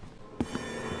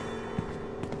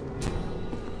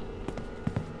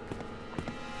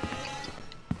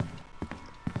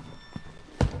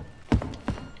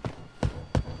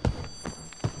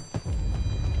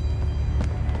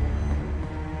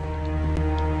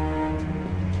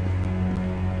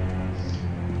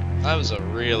 That was a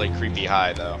really creepy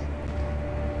high, though.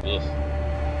 Ugh.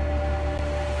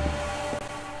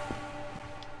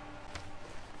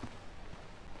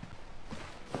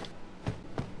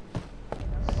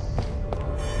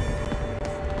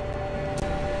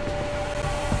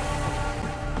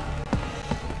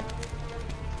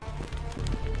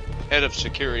 Head of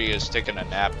security is taking a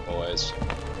nap, boys.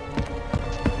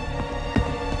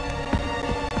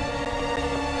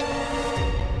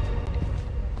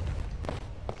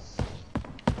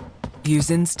 Use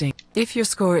instinct. If your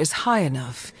score is high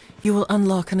enough, you will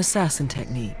unlock an assassin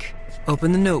technique.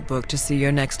 Open the notebook to see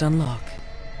your next unlock.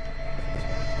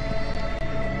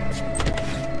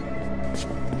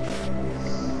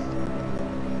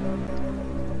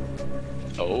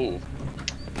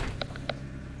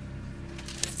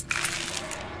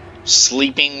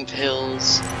 Sleeping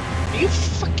pills? Are you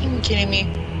fucking kidding me?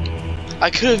 I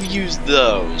could have used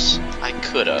those. I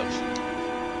could have.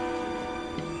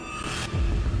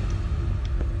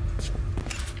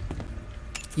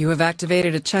 You have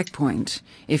activated a checkpoint.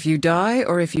 If you die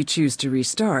or if you choose to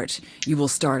restart, you will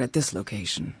start at this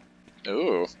location.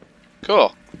 Ooh,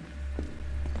 cool.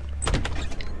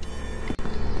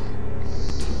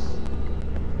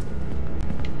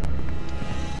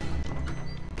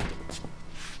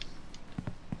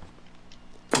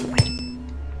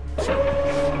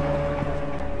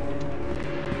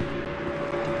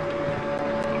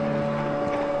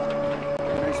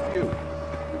 Nice view.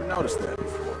 Never noticed that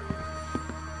before.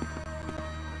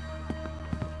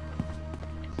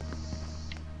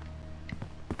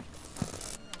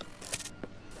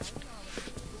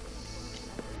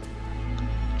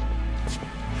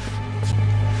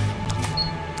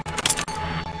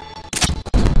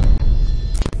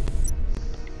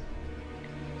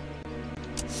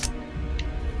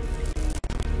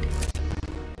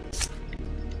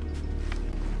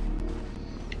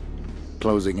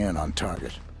 Closing in on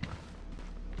target.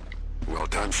 Well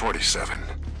done, 47.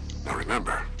 Now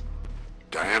remember,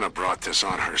 Diana brought this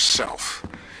on herself.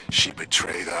 She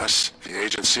betrayed us, the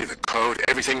agency, the code,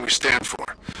 everything we stand for.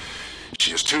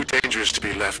 She is too dangerous to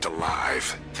be left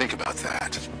alive. Think about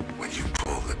that when you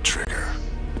pull the trigger.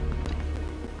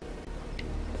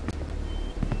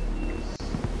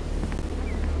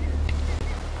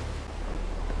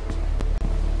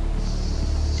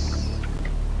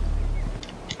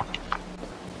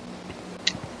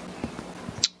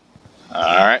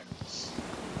 Alright.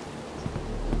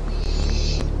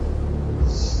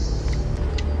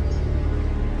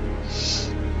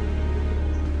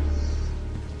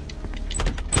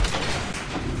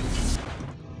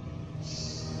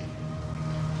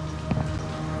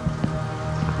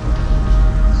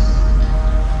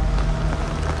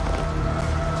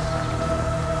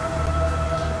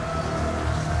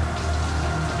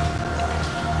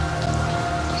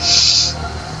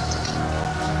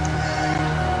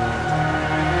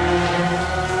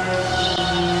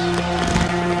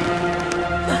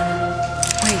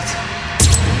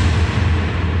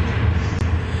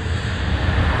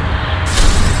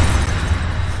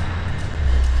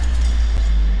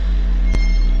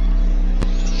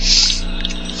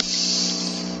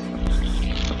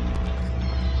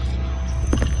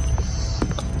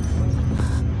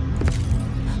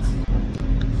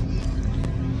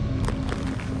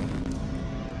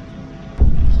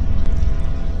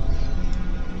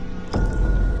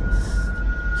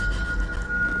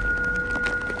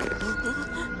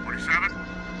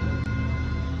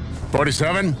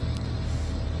 '47?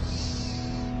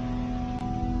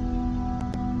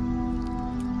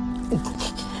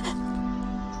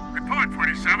 Report,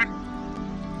 47.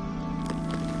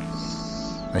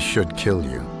 I should kill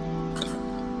you.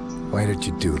 Why did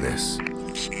you do this?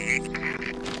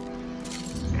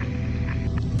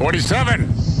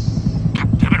 47!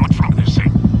 Tell me what's wrong with this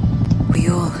thing. We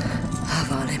all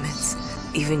have our limits.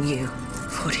 Even you,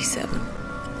 47.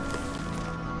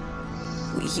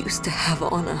 We used to have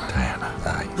honor. Diana,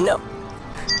 No.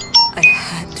 I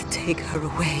had to take her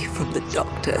away from the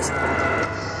doctors.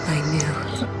 I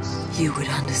knew you would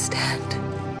understand.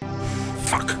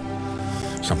 Fuck.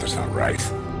 Something's not right.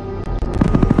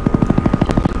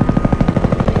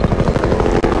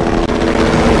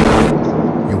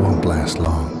 You won't last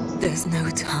long. There's no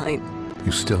time.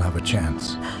 You still have a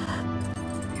chance.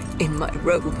 In my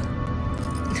robe.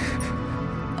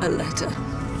 A letter.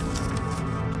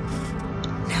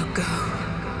 Now go.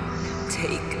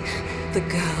 Take the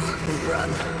girl and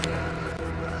run.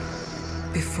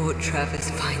 Before Travis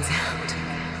finds out.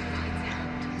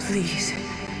 Please.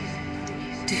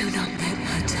 Do not let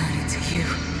her turn into you.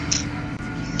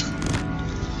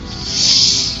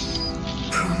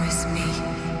 Promise me.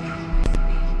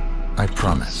 I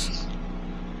promise.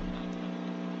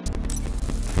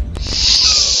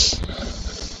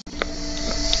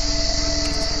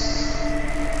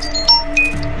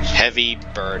 Heavy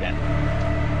burden.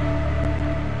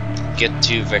 Get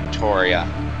to Victoria.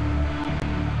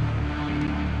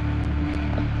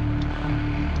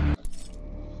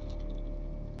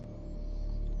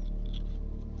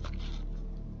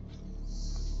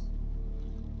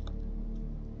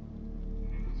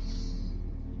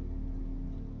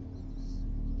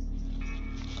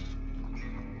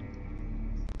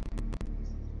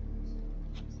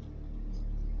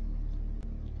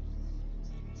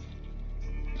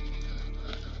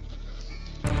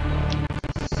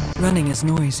 Running is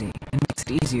noisy and makes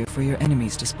it easier for your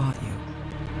enemies to spot you.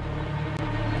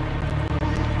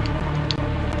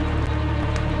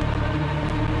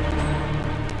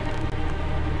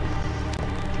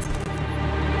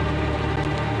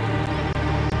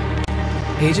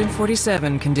 Agent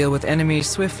 47 can deal with enemies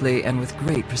swiftly and with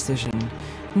great precision.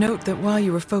 Note that while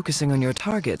you are focusing on your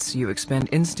targets, you expend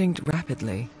instinct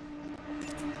rapidly.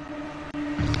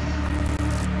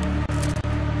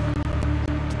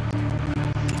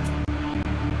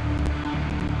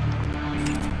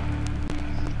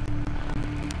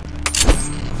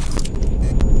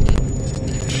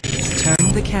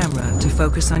 Turn the camera to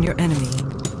focus on your enemy,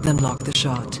 then lock the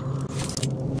shot.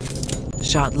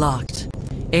 Shot locked.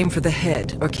 Aim for the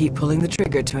head or keep pulling the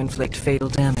trigger to inflict fatal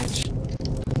damage.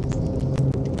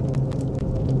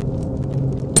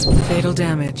 Fatal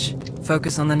damage.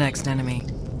 Focus on the next enemy.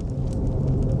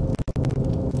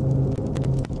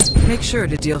 Make sure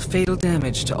to deal fatal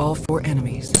damage to all 4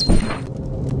 enemies.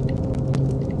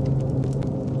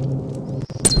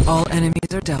 All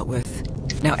enemies are dealt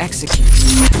with. Now execute.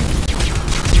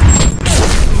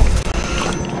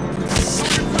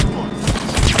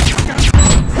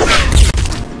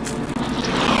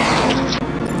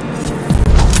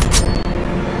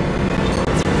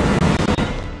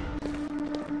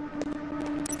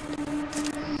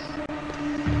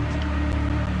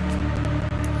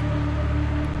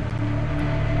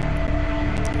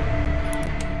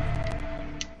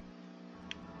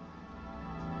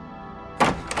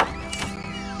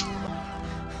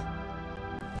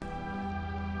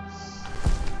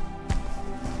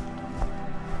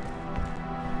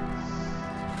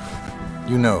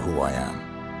 You know who I am.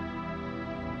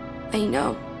 I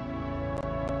know.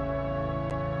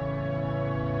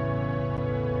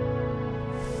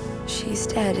 She's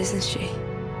dead, isn't she?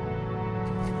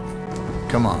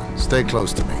 Come on, stay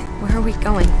close to me. Where are we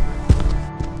going?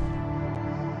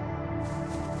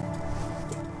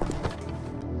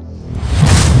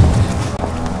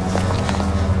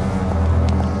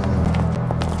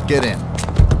 Get in.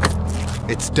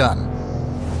 It's done.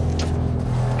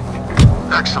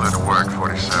 Excellent work,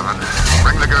 47.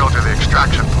 Bring the girl to the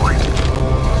extraction point.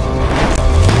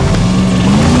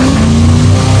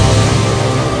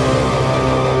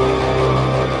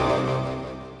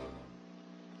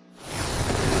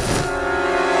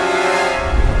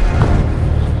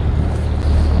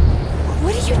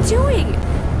 What are you doing?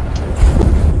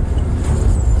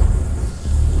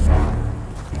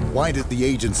 Why did the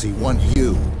agency want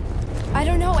you? I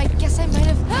don't know, I guess I might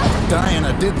have...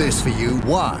 Diana did this for you.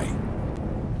 Why?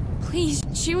 Please,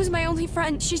 she was my only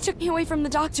friend. She took me away from the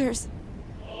doctors.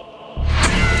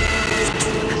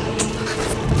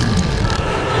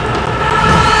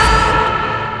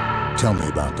 Tell me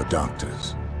about the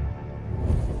doctors.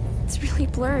 It's really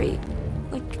blurry.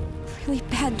 Like, a really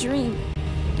bad dream.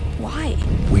 Why?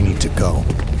 We need to go.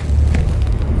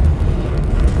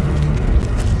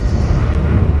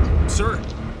 Sir,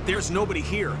 there's nobody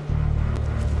here.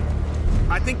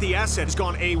 I think the asset has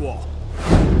gone AWOL.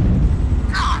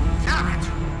 God damn it!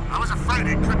 I was afraid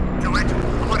it couldn't do it.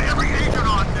 I want every agent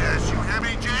on this. You hear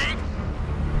me, Jade?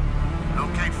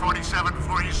 Locate 47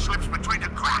 before he slips between the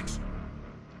cracks.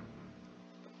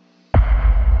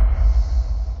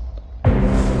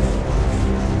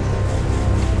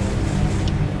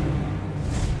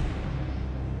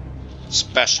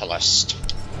 Specialist.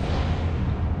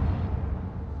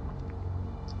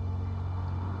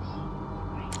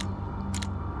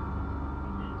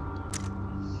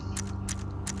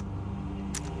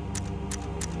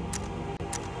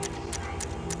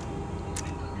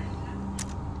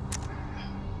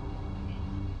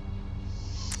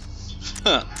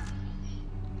 Huh.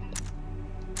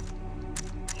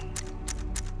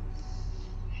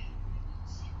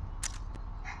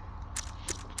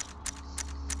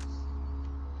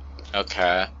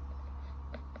 Okay.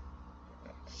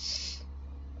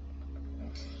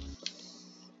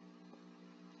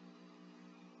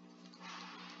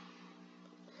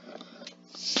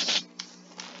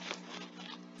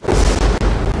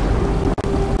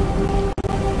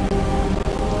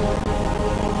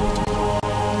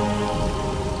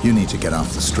 You need to get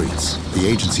off the streets. The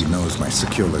agency knows my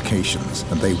secure locations,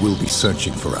 and they will be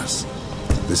searching for us.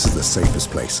 This is the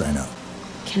safest place I know.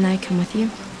 Can I come with you?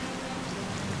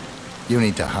 You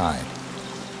need to hide,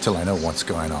 till I know what's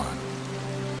going on.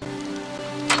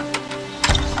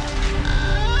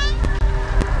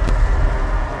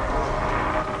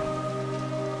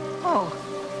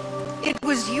 Oh, it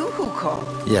was you who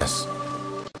called? Yes.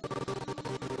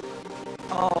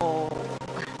 Oh,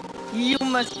 you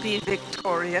must be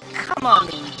Victoria. Come on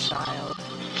in, child.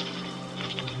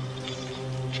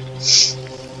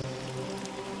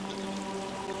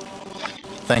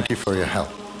 Thank you for your help.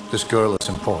 This girl is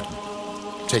important.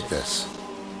 Take this.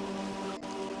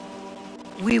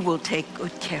 We will take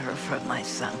good care of her, my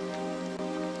son.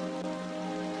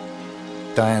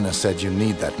 Diana said you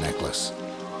need that necklace.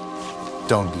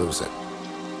 Don't lose it.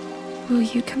 Will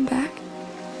you come back?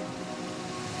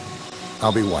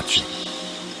 I'll be watching.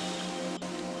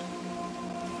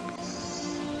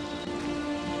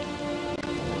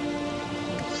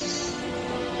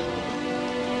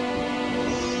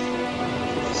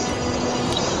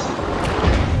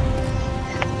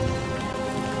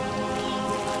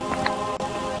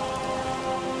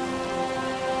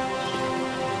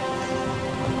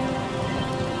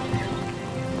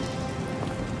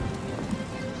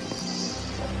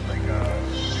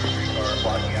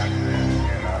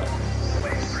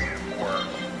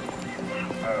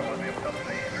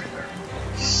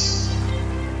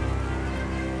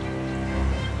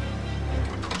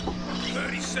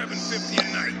 $37.50 a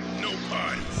night, no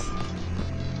parties.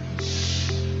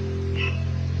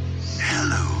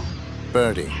 Hello.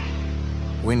 Birdie,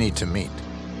 we need to meet.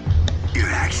 Your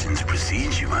actions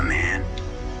precede you, my man.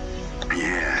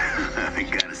 Yeah, I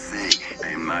gotta say,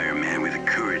 I admire a man with the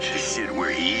courage to shit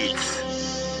where he eats.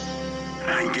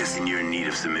 I'm guessing you're in need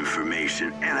of some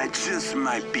information, and I just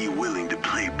might be willing to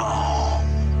play ball.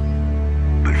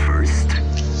 But first,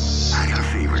 I got a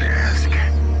favor to ask.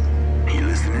 You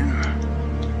listening?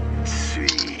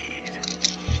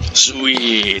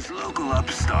 Sweet. This local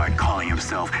upstart calling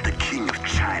himself the King of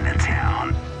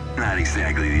Chinatown. Not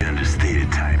exactly the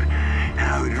understated type. And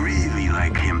I would really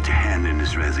like him to hand in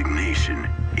his resignation,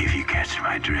 if you catch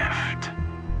my drift.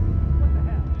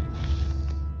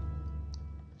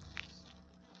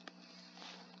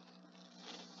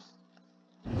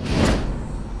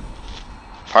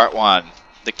 Part 1.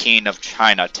 The King of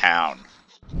Chinatown.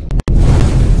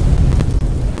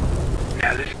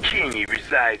 Now this king, he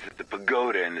resides at the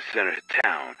pagoda in the center of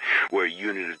town, where a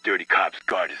unit of dirty cops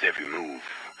guard his every move.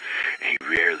 He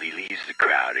rarely leaves the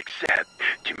crowd except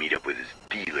to meet up with his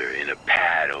dealer in a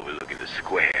pad overlooking the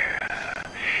square.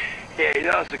 Yeah, he's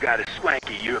also got a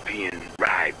swanky European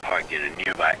ride parked in a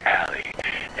nearby alley.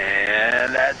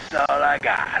 And that's all I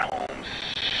got, Holmes.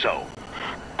 So,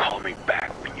 call me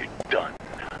back when you're done.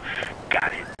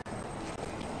 Got it?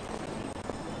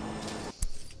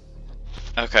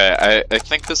 Okay, I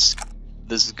think this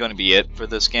is going to be it for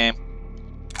this game.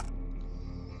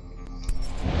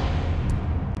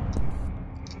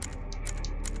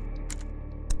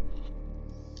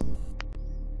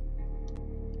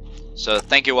 So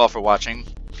thank you all for watching.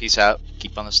 Peace out.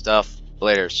 Keep on the stuff.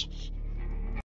 Laters.